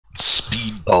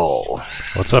Speedball.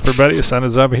 What's up, everybody? Son of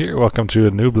Zombie here. Welcome to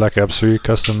a new Black Ops 3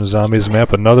 Custom Zombies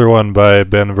map. Another one by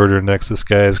Ben Verder next. This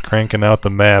guy is cranking out the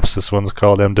maps. This one's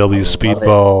called MW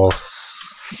Speedball.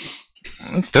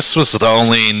 This was the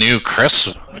only new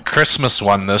Christmas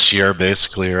one this year,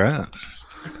 basically, right?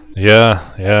 Yeah.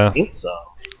 I think so.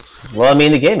 Well, I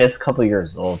mean, the game is a couple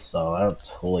years old, so I don't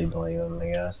totally blame them,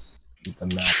 I guess. The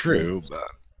map True,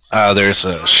 but there's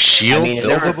a shield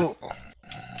buildable.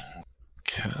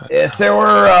 If there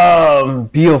were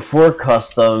BO4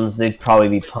 customs, they'd probably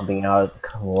be pumping out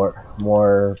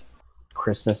more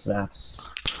Christmas maps.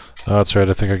 Oh, that's right.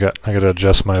 I think I gotta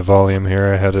adjust my volume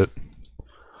here. I had it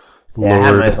lowered. Yeah,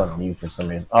 I have mine on mute for some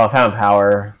reason. Oh, I found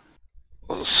power.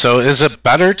 So is it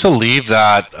better to leave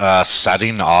that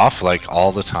setting off like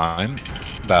all the time?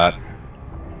 I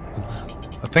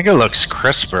think it looks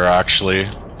crisper actually.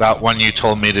 That one you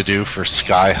told me to do for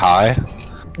Sky High.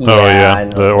 Oh yeah,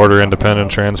 the order independent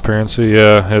transparency.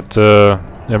 Yeah, it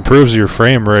improves your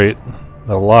frame rate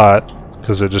a lot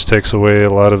because it just takes away a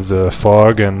lot of the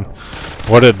fog. And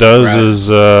what it does is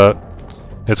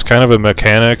it's kind of a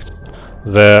mechanic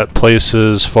that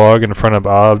places fog in front of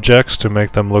objects to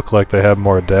make them look like they have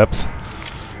more depth,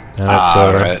 and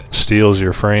it steals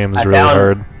your frames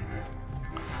hard.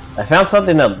 I found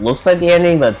something that looks like the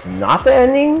ending, but it's not the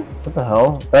ending. What the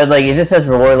hell? But like, it just says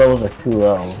reward levels are too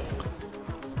low.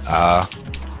 Oh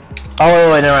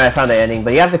wait, never mind. I found the ending,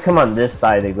 but you have to come on this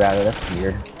side to grab it. That's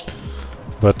weird.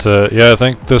 But yeah, I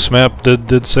think this map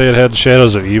did say it had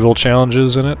Shadows of Evil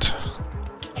challenges in it.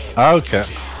 Okay.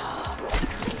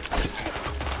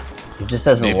 It just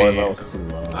says reward levels too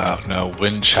low. Oh no,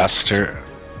 Winchester.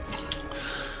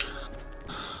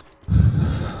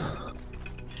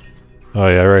 Oh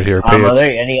yeah, right here. Are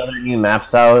there any other new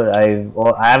maps out? I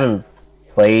haven't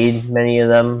played many of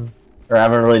them, or I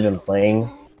haven't really been playing.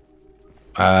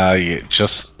 Yeah,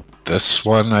 just this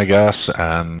one, I guess,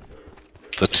 and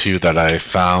the two that I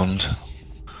found.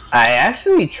 I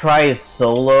actually tried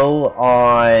solo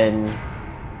on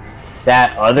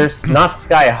that other, not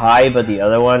Sky High, but the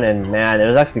other one, and man, it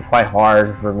was actually quite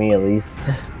hard for me, at least.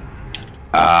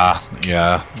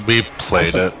 Yeah, we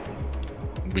played it.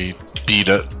 We beat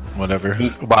it, whatever.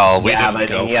 Well, we didn't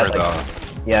go for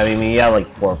the... Yeah, I mean, you had like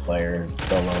 4 players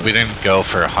solo. We didn't go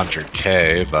for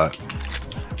 100K, but...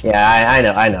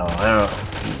 Yeah, I know.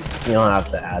 You don't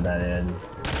have to add that in.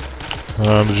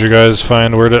 Did you guys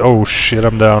find where to... Oh shit,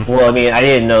 I'm down. Well, I mean, I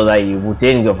didn't know that you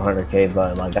didn't go for 100K,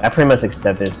 but like, I pretty much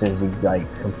accept it as soon as you like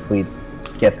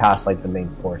get past like the main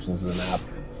portions of the map.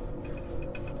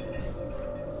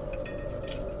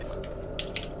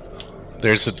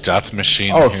 There's a death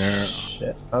machine here. Oh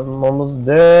shit, I'm almost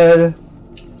dead.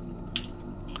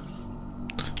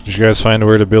 Did you guys find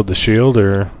where to build the shield,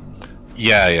 or...?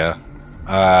 Yeah.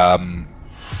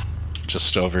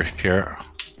 Just over here.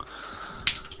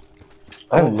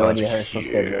 I have no idea how you're supposed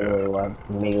to get really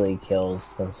melee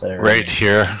kills, considering. Right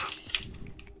here.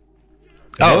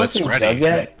 Oh, it's ready.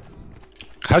 Yet?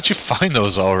 How'd you find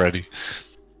those already?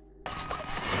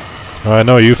 Well, I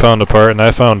know you found a part, and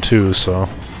I found 2, so...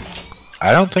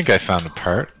 I don't think I found a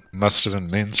part. Must have been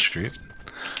Main Street.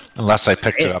 Unless I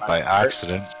picked it up by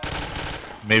accident.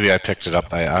 Maybe I picked it up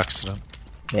by accident.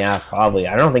 Yeah, probably.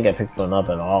 I don't think I picked one up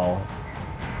at all.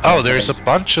 Oh, there's a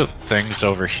bunch of things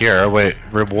over here. Wait,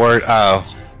 reward. Oh.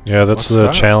 Yeah, that's the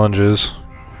challenges.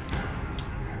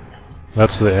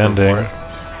 That's the ending.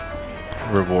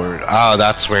 Reward. Oh,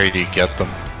 that's where you get them.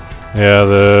 Yeah,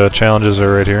 the challenges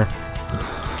are right here.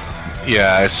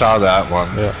 Yeah, I saw that one.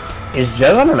 Yeah. Is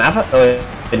Joe on the map? Oh,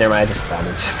 wait, never mind. I just found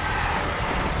it.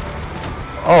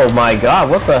 Oh my god,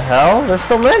 what the hell? There's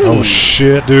so many! Oh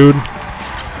shit, dude.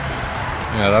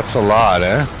 Yeah, that's a lot,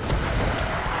 eh?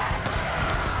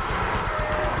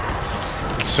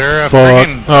 Sir, fuck.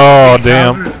 Oh,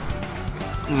 damn.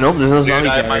 Nope, there's no zombie.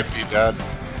 I might be dead.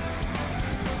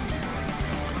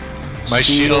 My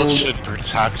shield should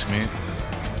protect me.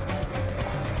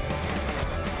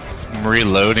 I'm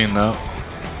reloading though.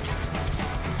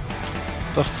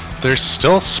 They're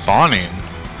still spawning.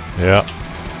 Yeah.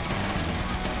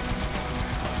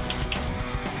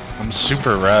 I'm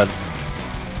super red.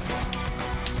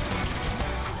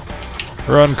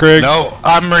 Run, Craig. No,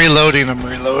 I'm reloading.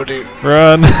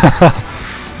 Run.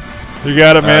 You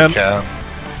got it, man. Okay.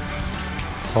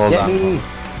 Hold on.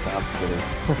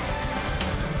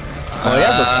 Oh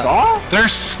yeah, the saw? They're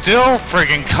still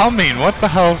friggin' coming. What the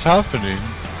hell's happening?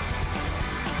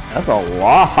 That's a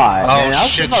lot. Oh man,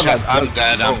 shit. I'm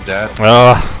dead.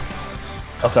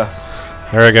 Okay.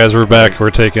 Alright guys, we're back.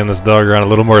 We're taking this dog around a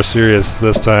little more serious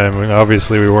this time.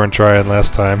 Obviously we weren't trying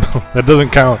last time. That doesn't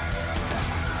count.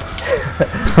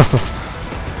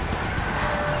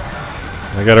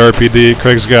 I got RPD.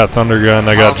 Craig's got Thunder Gun.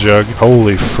 I got Jug.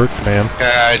 Holy frick, man.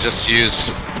 Yeah, I just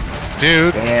used...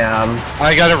 Dude. Damn.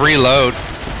 I gotta reload.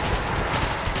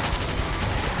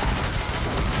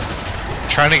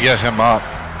 Trying to get him up.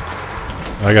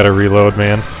 I gotta reload,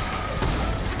 man.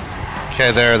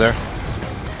 Okay, there.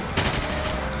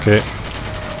 Okay.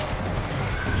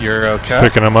 You're okay?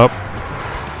 Picking him up.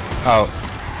 Oh.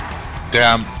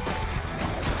 Damn.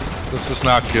 This is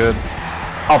not good.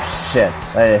 Oh, shit.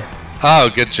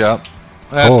 Oh, good job.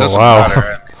 That oh, doesn't wow.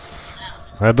 matter.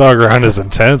 That dog round is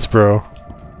intense, bro.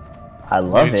 I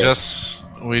love it.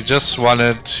 We just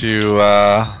wanted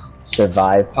to,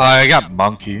 survive. Oh, I got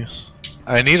monkeys.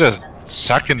 I need a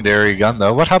secondary gun,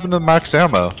 though. What happened to max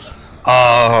ammo?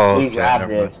 Oh, We okay, grabbed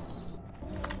never it.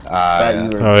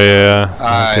 mind. Oh,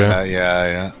 yeah. Okay.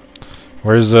 Yeah.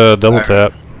 Where's double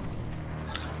tap?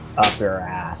 Up your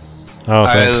ass. Oh,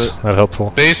 thanks. That's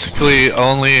helpful. Basically,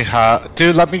 only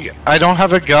dude, I don't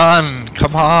have a gun.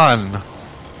 Come on.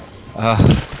 I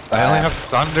only have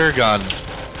Thunder Gun.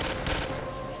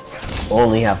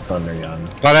 Only have Thunder Gun.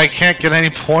 But I can't get any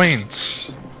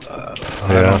points.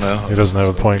 I don't know. He doesn't have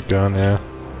a point gun, yeah.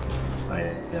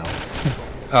 I know.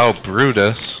 Oh,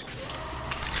 Brutus.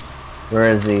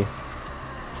 Where is he?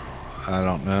 I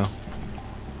don't know.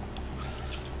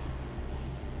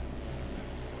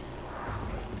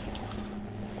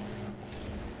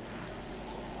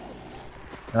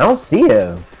 I don't see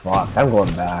him. Fuck, I'm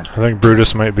going back. I think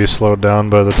Brutus might be slowed down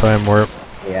by the time warp.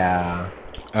 Yeah.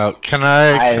 Oh, can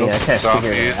I kill mean, I some can't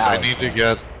figure it zombies? out. I need to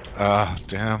get...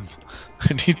 damn.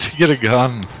 I need to get a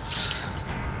gun.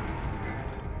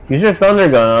 Use your Thunder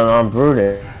Gun on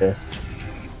Brutus.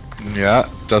 Yeah,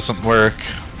 doesn't work.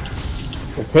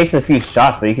 It takes a few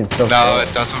shots, but you can still No, kill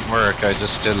it doesn't work. I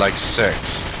just did like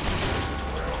 6.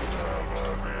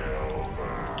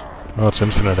 Oh, it's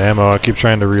infinite ammo. I keep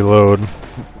trying to reload.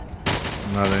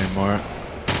 Not anymore.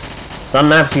 Some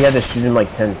maps you had to shoot him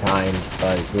like 10 times,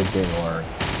 but it didn't work.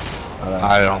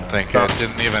 I don't think it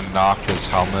didn't even knock his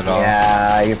helmet off.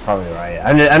 Yeah, you're probably right.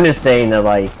 I'm just saying that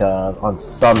like on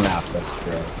some maps that's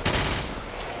true.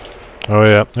 Oh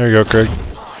yeah, there you go, Craig.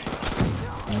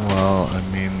 Well, I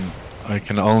mean, I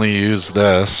can only use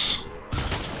this.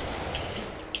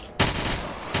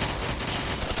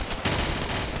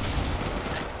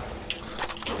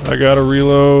 I gotta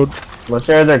reload. What's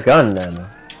your other gun then?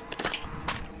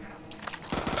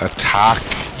 Attack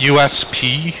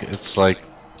USP? It's like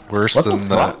worse What than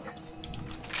the that. fuck?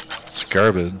 It's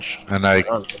garbage. And I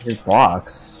His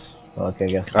box. Okay, I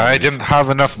guess. I didn't have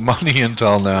enough money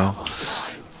until now.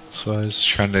 So I was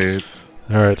trying to...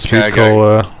 Alright, Speed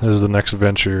Cola is the next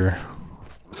venture.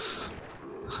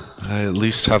 I at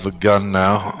least have a gun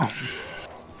now.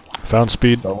 Found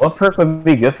Speed. So what perk would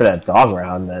be good for that dog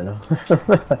round then?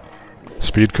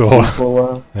 Speed Cola. Speed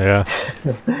Cola? Yeah.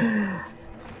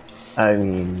 I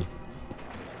mean...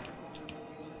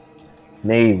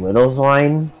 Maybe Widow's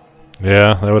Line?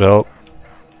 Yeah, that would help.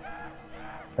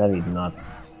 That'd be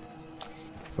nuts.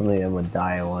 Something that would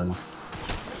die once.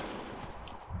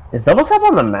 Is Double Tap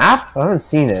on the map? I haven't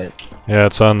seen it. Yeah,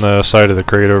 it's on the side of the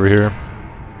crate over here.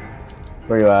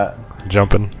 Where you at?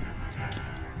 Jumping.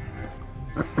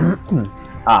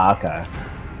 Ah, okay.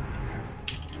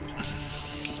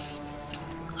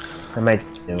 I might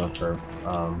do it for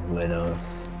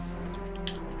Widow's.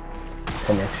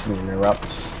 Connection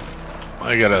interrupt.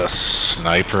 I got a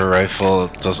sniper rifle.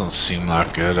 It doesn't seem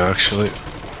that good, actually.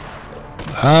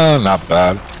 Not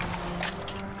bad.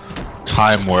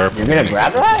 Time warp. You're gonna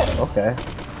grab that? Okay.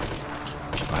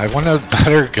 I want a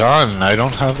better gun. I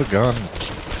don't have a gun.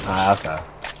 Ah, okay.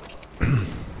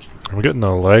 I'm getting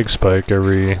a lag spike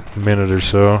every minute or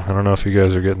so. I don't know if you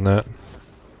guys are getting that.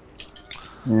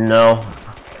 No.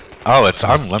 Oh, it's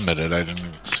unlimited. I didn't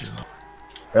even see that.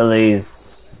 Release.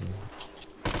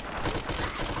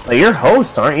 Oh, you're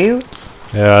host, aren't you?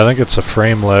 Yeah, I think it's a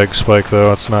frame lag spike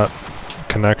though. It's not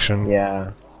connection.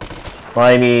 Yeah. Well,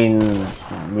 I mean,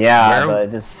 yeah, Where? but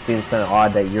it just seems kind of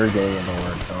odd that you're getting it and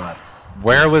we're not.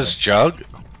 Where was Jug?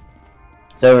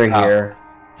 It's over here.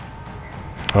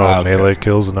 Oh, okay. melee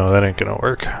kills? No, that ain't gonna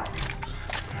work.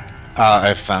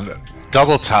 I found it.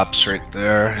 Double taps right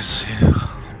there. I see.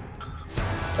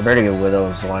 I better get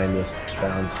Widow's Line this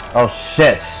round. Oh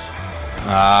shit!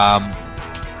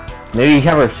 Maybe you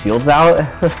have our shields out?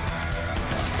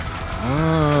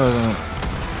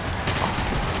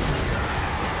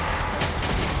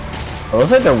 It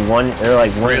looks like they're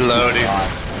like one Reloading.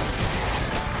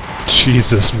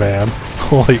 Jesus, man.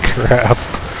 Holy crap.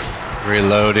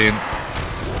 Reloading.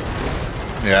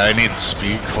 Yeah, I need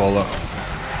speed cola.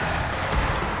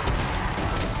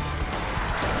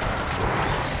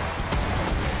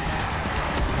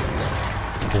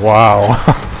 Wow.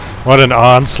 What an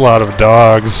onslaught of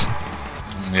dogs.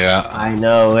 Yeah. I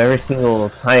know, every single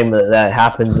time that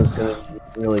happens is gonna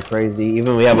be really crazy.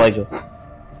 Even we have like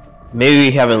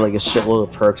maybe having like a shitload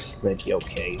of perks might be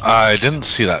okay. I didn't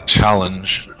see that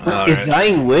challenge. If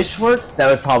Dying Wish works, that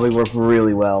would probably work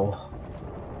really well.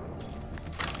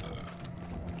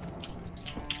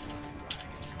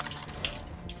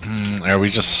 Are we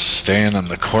just staying in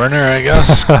the corner, I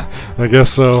guess? I guess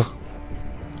so.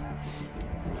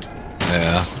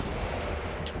 Yeah.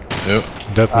 Yep.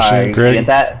 Death Machine, Greg? Get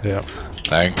that? Yeah.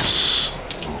 Thanks.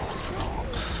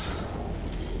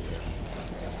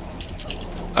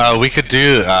 We could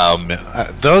do,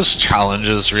 those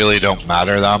challenges really don't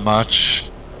matter that much.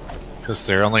 Because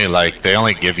they're only like, they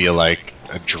only give you like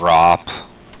a drop.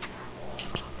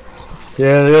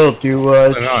 Yeah, they don't do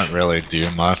much. They don't really do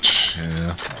much,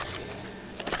 yeah.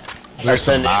 There's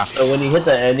So some maps. when you hit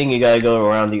the ending, you gotta go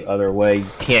around the other way. You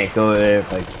can't go there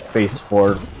like face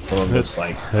forward.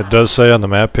 It does say on the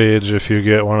map page if you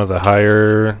get one of the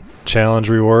higher challenge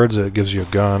rewards, it gives you a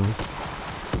gun.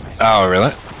 Oh,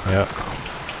 really? Yeah.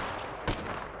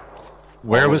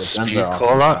 Where was Speed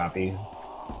Cola? Speed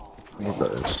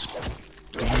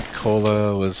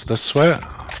Cola was this way?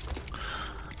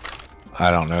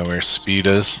 I don't know where Speed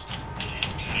is.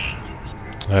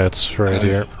 It's right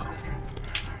here.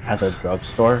 At the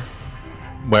drugstore?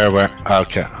 Where?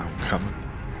 Okay, I'm coming.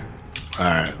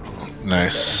 Alright,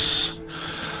 nice.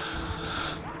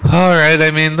 Alright,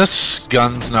 I mean, this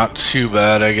gun's not too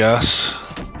bad, I guess.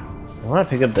 I want to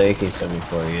pick up the AK-70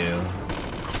 for you.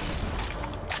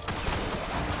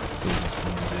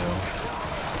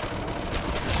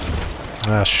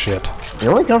 Ah, shit. They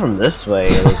only come from this way,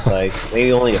 it looks like.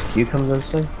 Maybe only a few come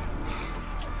this way?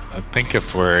 I think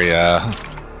if we're,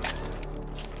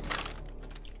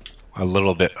 a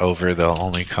little bit over, they'll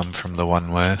only come from the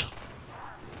one way.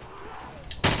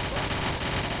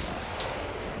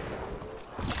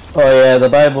 Oh yeah, the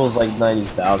Bible's like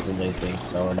 90,000 I think,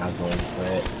 so we're not going for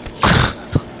it.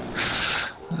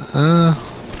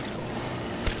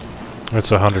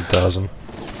 It's 100,000.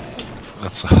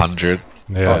 That's 100.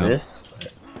 Yeah. Oh, this?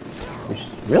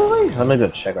 Really? I'm gonna go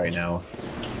check right now.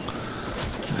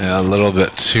 Yeah, a little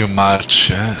bit too much.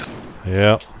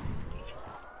 Yeah.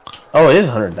 Oh, it is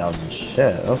 100,000.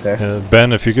 Shit. Okay.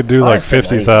 Ben, if you could do like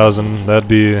 50,000, that'd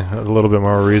be a little bit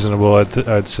more reasonable.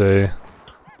 I'd say.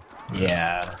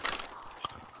 Yeah.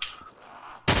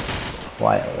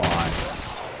 Quite a lot.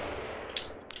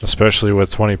 Especially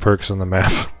with 20 perks on the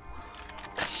map.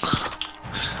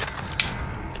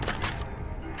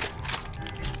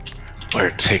 Or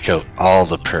take out all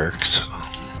the perks.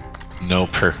 No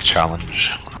perk challenge.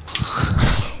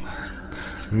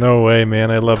 No way,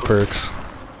 man. I love perks.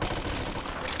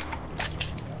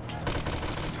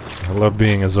 I love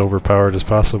being as overpowered as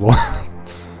possible.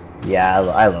 Yeah,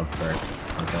 I love perks.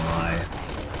 I'm not gonna lie.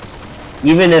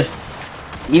 Even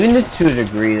if to a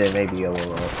degree they may be a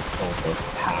little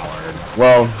overpowered.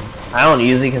 Well, I don't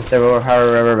usually consider overpowered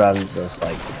or whatever, but I'm just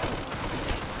like,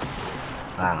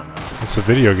 I don't know. It's a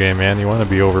video game, man. You want to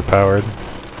be overpowered.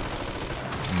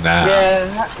 Nah.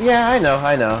 Yeah, I know.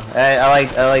 I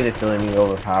like the feeling of being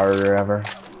overpowered or whatever.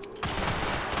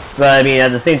 But I mean,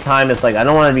 at the same time, it's like I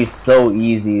don't want to be so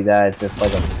easy that it's just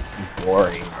like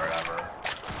boring or whatever.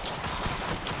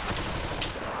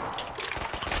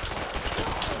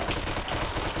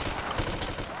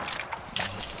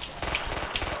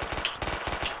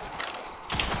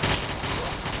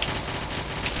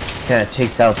 Kind of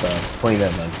takes out the point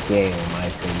of the game, in my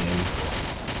opinion.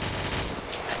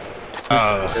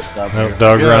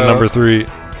 Dog round number 3.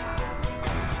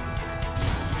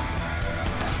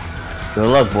 Good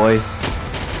luck, boys.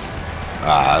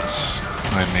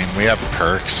 I mean, we have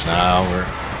perks now, we're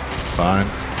fine.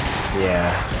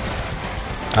 Yeah.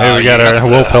 Hey, we got our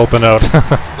wolf helping out.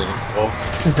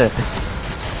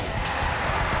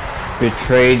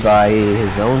 Betrayed by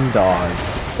his own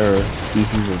dogs, or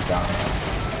species of dogs.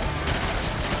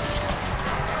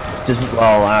 Just,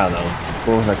 well, I don't know.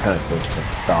 Wolves are kind of close to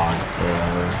dogs or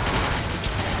whatever.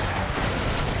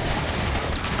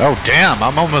 Oh, damn,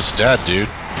 I'm almost dead, dude.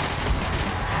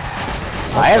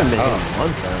 I haven't been hit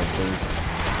once, I don't think.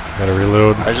 Gotta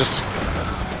reload. I just...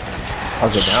 I'll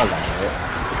go down that right?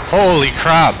 Holy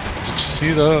crap! Did you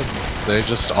see the... They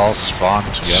just all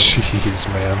spawned together. Jeez,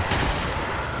 man.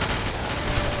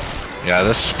 Yeah,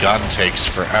 this gun takes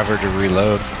forever to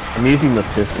reload. I'm using the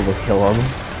pistol to kill them.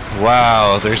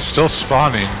 Wow, they're still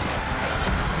spawning.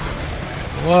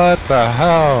 What the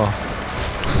hell?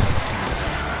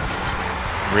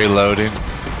 Reloading.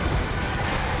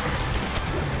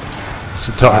 This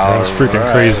dog is freaking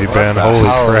crazy, Ben. Holy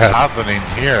crap. What the hell is happening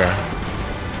here?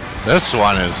 This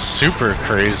one is super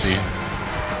crazy.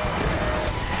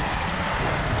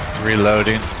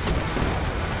 Reloading.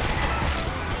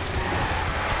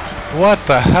 What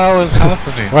the hell is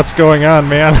happening? What's going on,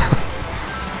 man?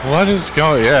 What is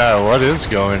going? Yeah, what is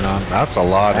going on? That's a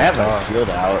lot. I have a shield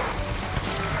out.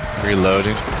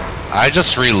 Reloading. I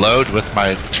just reload with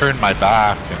my turn my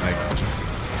back and I just.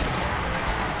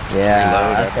 Yeah,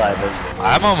 reload that's what I've been doing.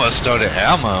 I'm almost out of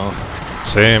ammo.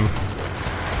 Same.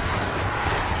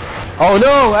 Oh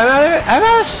no! I'm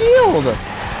out of shield.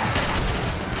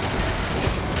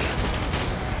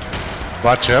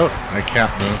 Watch out! I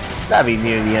can't move. That'd be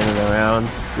near the end of the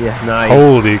rounds. Yeah, nice.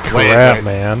 Holy crap, wait.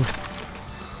 man.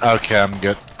 Okay, I'm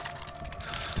good.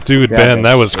 Dude, Yeah, Ben,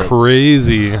 that was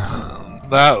crazy.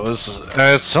 That was.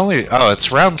 It's only. Oh,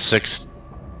 it's round 6.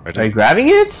 Are you grabbing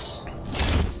it?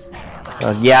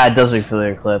 Yeah, it does refill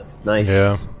your clip. Nice.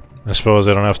 Yeah. I suppose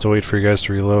I don't have to wait for you guys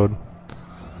to reload.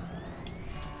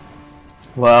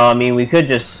 Well, I mean, we could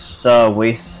just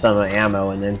waste some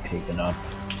ammo and then pick it up.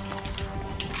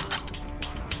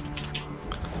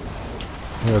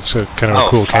 Yeah, that's kind of a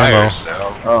cool camo.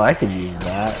 Oh, I could use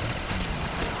that.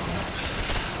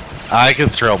 I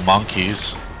could throw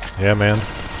monkeys. Yeah, man.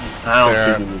 I don't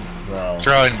think you need, well.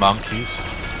 Throwing monkeys.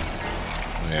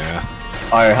 Yeah.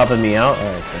 Oh, you're helping me out?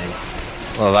 Alright,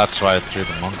 thanks. Well, that's why I threw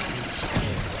the monkeys.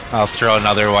 I'll throw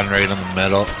another one right in the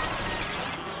middle.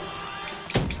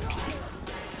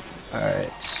 Alright.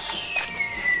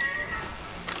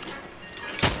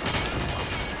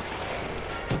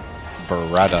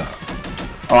 Beretta.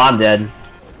 Oh, I'm dead.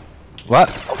 What?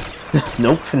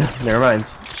 Nope, never mind.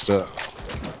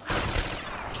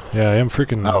 Yeah, I am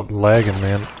freaking lagging,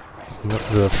 man.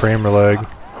 The frame lag.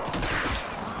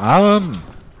 I'm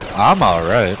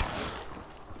alright.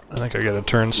 I think I gotta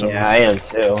turn something. Yeah, I am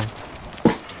too.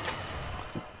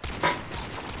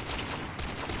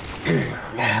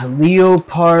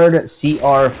 Leopard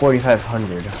CR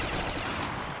 4500.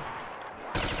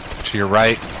 To your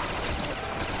right.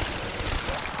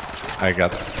 I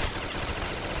got.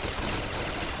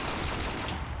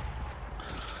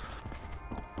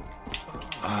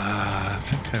 I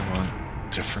think I want a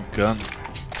different gun.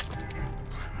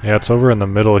 Yeah, it's over in the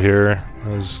middle here. I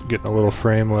was getting a little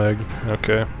frame lag.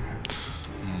 Okay.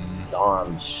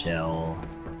 Bombshell.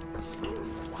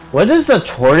 What does the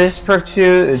tortoise perk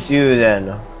do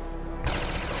then?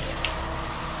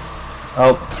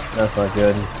 Oh, that's not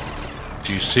good.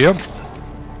 Do you see him?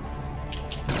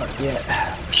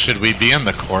 Yeah. Should we be in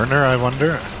the corner, I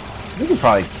wonder? We could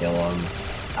probably kill him.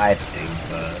 I think,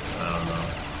 but I don't know.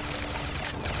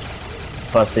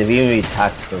 Plus, if he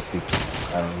attacks those people,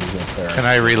 I don't know, he's gonna clear. Can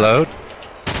I reload?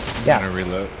 Yeah. I'm gonna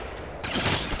reload.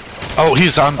 Oh,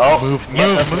 he's on. Move.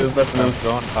 Let's move. I'm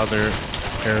going other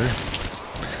area.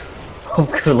 Oh,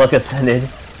 good luck ascended.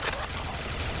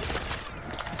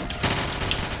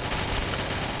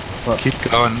 Well, Keep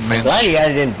going, man. I'm glad he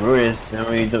added in Brutus. I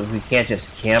mean, we can't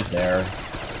just camp there.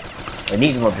 I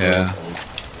need more Brutus.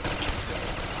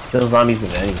 Kill zombies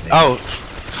of anything. Oh,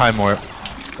 time warp.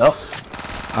 Oh.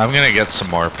 I'm gonna get some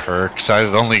more perks.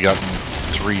 I've only gotten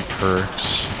 3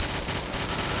 perks.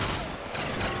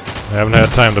 I haven't had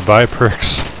time to buy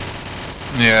perks.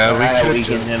 Yeah, we could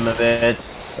weaken him a bit.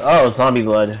 Oh, zombie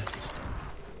blood.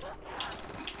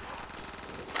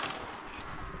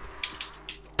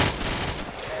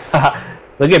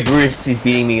 Look at Bruce, he's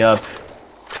beating me up.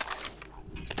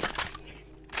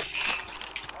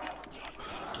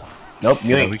 Nope,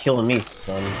 you ain't killing me,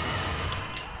 son.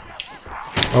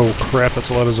 Oh crap, that's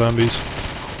a lot of zombies.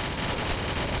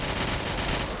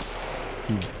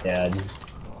 He's dead.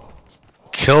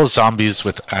 kill zombies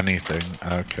with anything.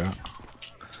 Okay.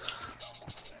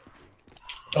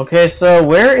 Okay, so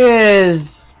where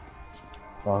is...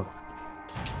 Well,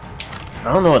 I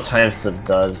don't know what time slip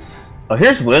does. Oh,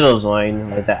 here's Widow's Wine,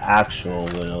 like the actual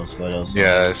Widow's Wine.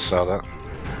 Yeah, I saw that.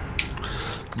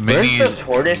 Where's the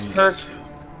tortoise perk?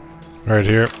 Right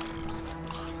here.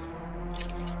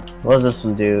 What does this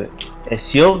one do? It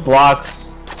shield blocks...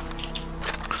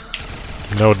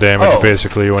 No damage,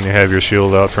 basically, when you have your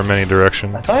shield out from any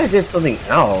direction. I thought I did something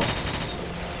else.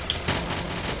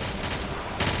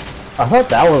 I thought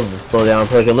that was the slowdown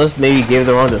perk, unless maybe gave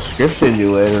the wrong description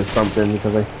to it or something,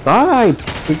 because I thought I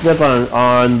picked it up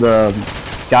on the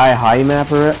Sky High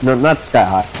map, or no, not Sky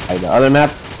High, the other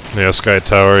map. Yeah, Sky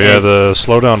Tower. Yeah, the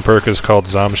slowdown perk is called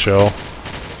Zombshell.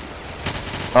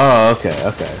 Oh, okay,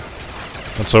 okay.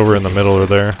 That's over in the middle or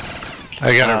there.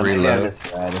 I gotta reload.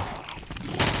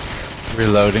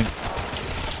 Reloading.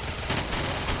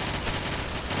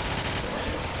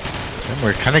 Damn,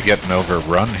 we're kind of getting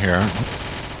overrun here.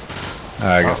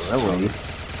 I guess.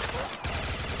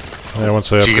 Yeah,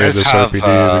 once I upgrade this RPD,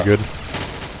 it'll be good.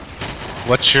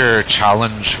 What's your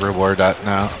challenge reward at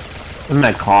now? I'm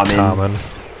at common. Common.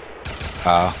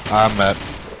 I'm at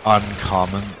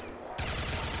uncommon.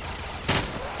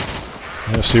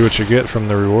 Yeah, see what you get from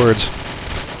the rewards.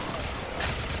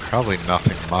 Probably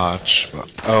nothing much, but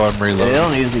oh, I'm reloading. They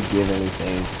don't usually give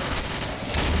anything.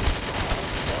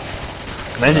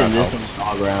 Imagine this in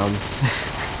dog rounds.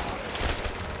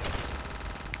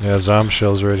 Yeah, Zom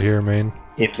shell's right here, main.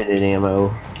 Infinite ammo.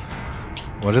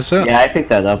 What is it? Yeah, I picked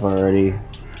that up already.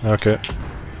 Okay.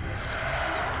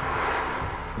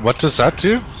 What does that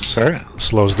do? Sorry.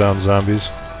 Slows down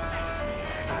zombies.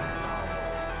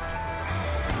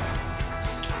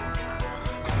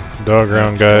 Dog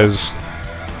round, guys.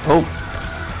 Oh.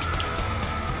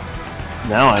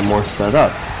 Now I'm more set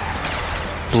up.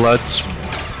 Bloods.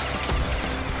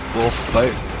 Wolf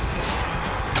bite.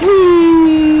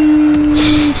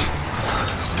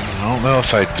 I don't know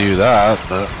if I'd do that,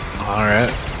 but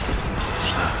alright.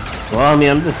 Well, I mean,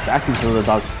 I'm distracting some of the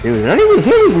dogs too. They're not even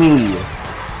hitting me!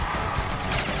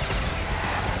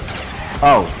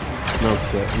 Oh. No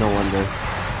shit, no wonder.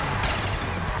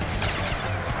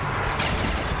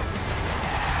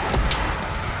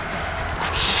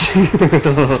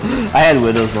 I had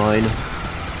Widow's Line.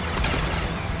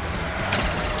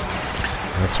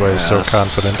 That's why he's so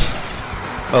confident.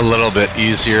 A little bit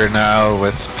easier now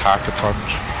with Pack-a-Punch.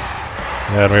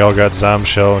 Yeah, and we all got Zom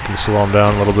shell. It can slow him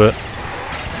down a little bit.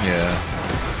 Yeah.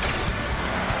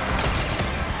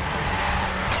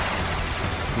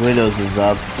 Windows is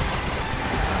up.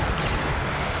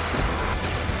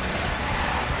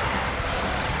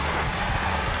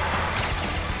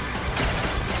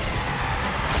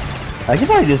 I could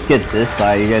probably just get this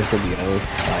side, you guys get the other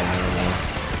side, I don't know.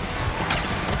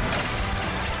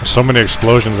 There's so many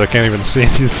explosions I can't even see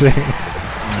anything.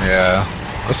 Yeah.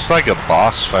 It's like a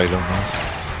boss fight almost.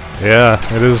 Yeah,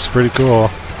 it is pretty cool.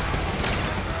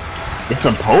 It's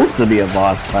supposed to be a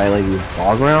boss fight, like these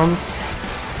dog rounds.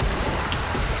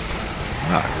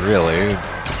 Not really.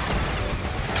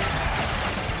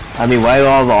 I mean, why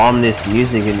all the ominous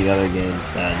music in the other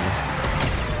games then?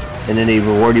 And then they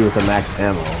reward you with a max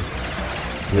ammo.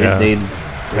 Yeah. They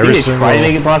tried to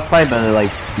make it boss fight, but they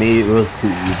like made it was too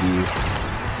easy.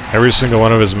 Every single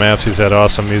one of his maps, he's had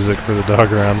awesome music for the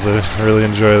dog rounds. I really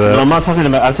enjoy that. No, I'm not talking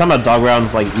about. I'm talking about dog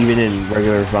rounds, like even in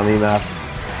regular zombie maps.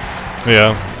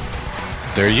 Yeah.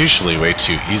 They're usually way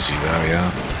too easy, though.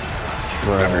 Yeah.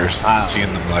 I've never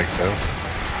seen them like this.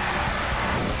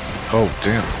 Oh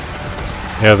damn.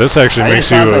 Yeah, this actually makes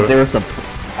you.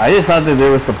 I just thought that they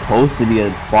were supposed to be a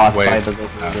boss fight, but they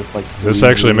were just like. This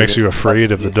actually makes you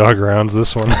afraid of the dog rounds.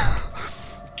 This one.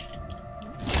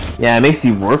 Yeah, it makes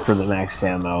you work for the max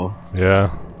ammo. Yeah.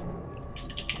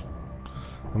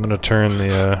 I'm gonna turn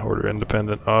the order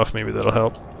independent off. Maybe that'll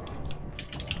help.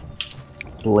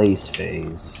 Blaze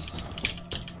phase.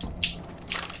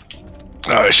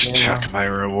 Oh, I should check my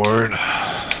reward.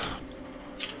 I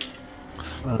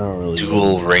don't really.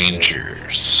 Dual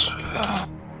Rangers. I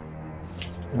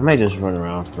might just run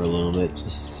around for a little bit.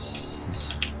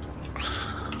 Just.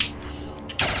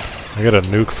 I got a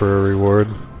nuke for a reward.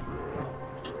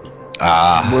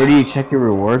 Where do you check your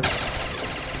rewards?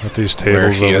 At these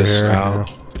tables over here. Now.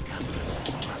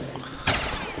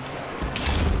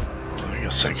 I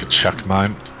guess I could check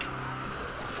mine.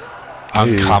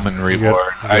 Uncommon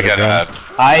reward. I got that.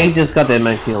 I just got the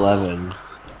M1911.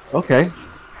 Okay.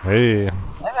 Hey.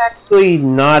 I'm actually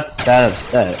not that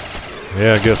upset.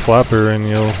 Yeah, get Flapper and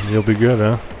you'll be good,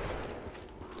 huh?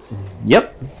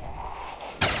 Yep.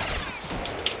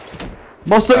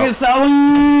 Mustang Sally!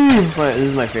 This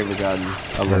is my favorite gun.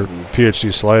 I love these.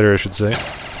 PhD slider, I should say.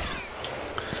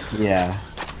 Yeah.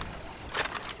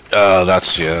 Oh,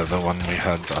 that's the one we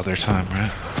had the other time,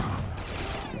 right?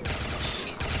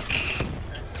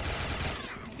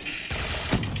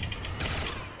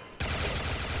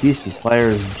 PhD slider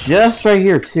is just right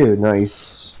here too.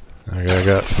 Nice. Okay, I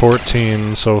got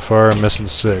 14 so far. I'm missing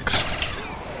 6.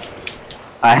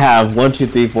 I have 1, 2,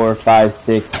 3, 4, 5,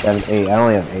 6, 7, 8. I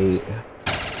only have 8.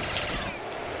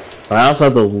 But I also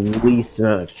have the least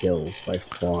amount of kills by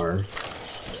far.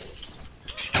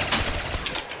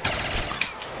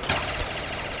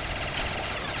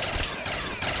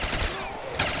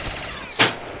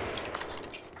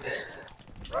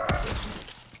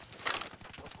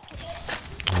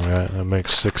 Alright, that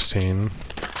makes 16.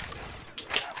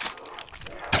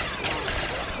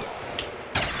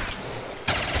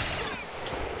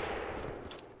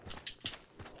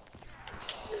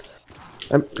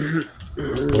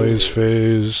 Blaze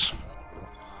phase.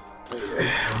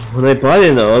 When I brought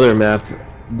in the other map,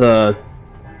 the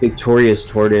Victorious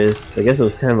Tortoise. I guess it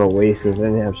was kind of a waste because I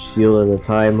didn't have shield at the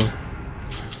time.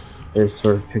 I just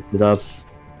sort of picked it up.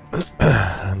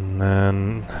 And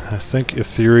then I think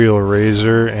Ethereal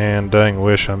Razor and Dying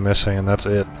Wish I'm missing, and that's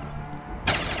it.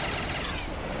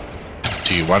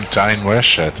 Do you want Dying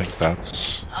Wish? I think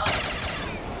that's...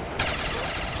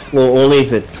 Well, only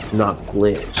if it's not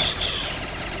glitched.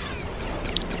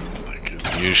 Like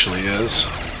it usually is.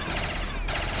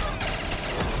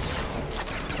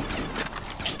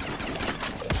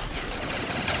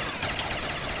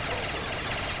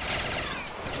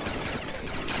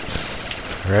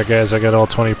 Alright guys, I got all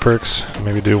 20 perks.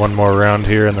 Maybe do one more round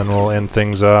here and then we'll end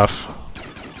things off.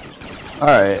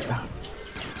 Alright.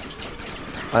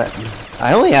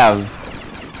 I only have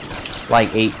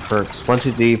like 8 perks. 1,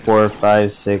 2, 3, 4,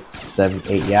 5, 6, 7,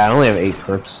 8. Yeah, I only have 8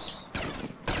 perks.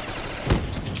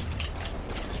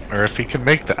 Or if you can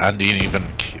make the ending even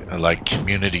like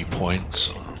community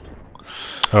points.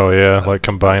 Oh yeah, like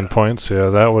combined points. Yeah,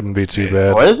 that wouldn't be too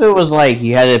bad. What if it was like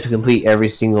you had to complete every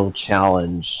single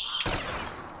challenge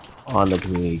on the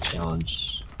community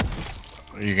challenge?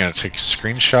 Are you gonna take a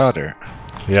screenshot or?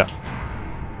 Yeah.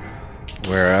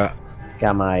 Where at?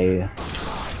 Got my...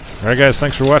 Alright guys,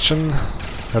 thanks for watching.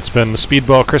 That's been the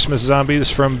Speedball Christmas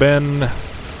Zombies from Ben.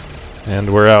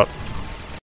 And we're out.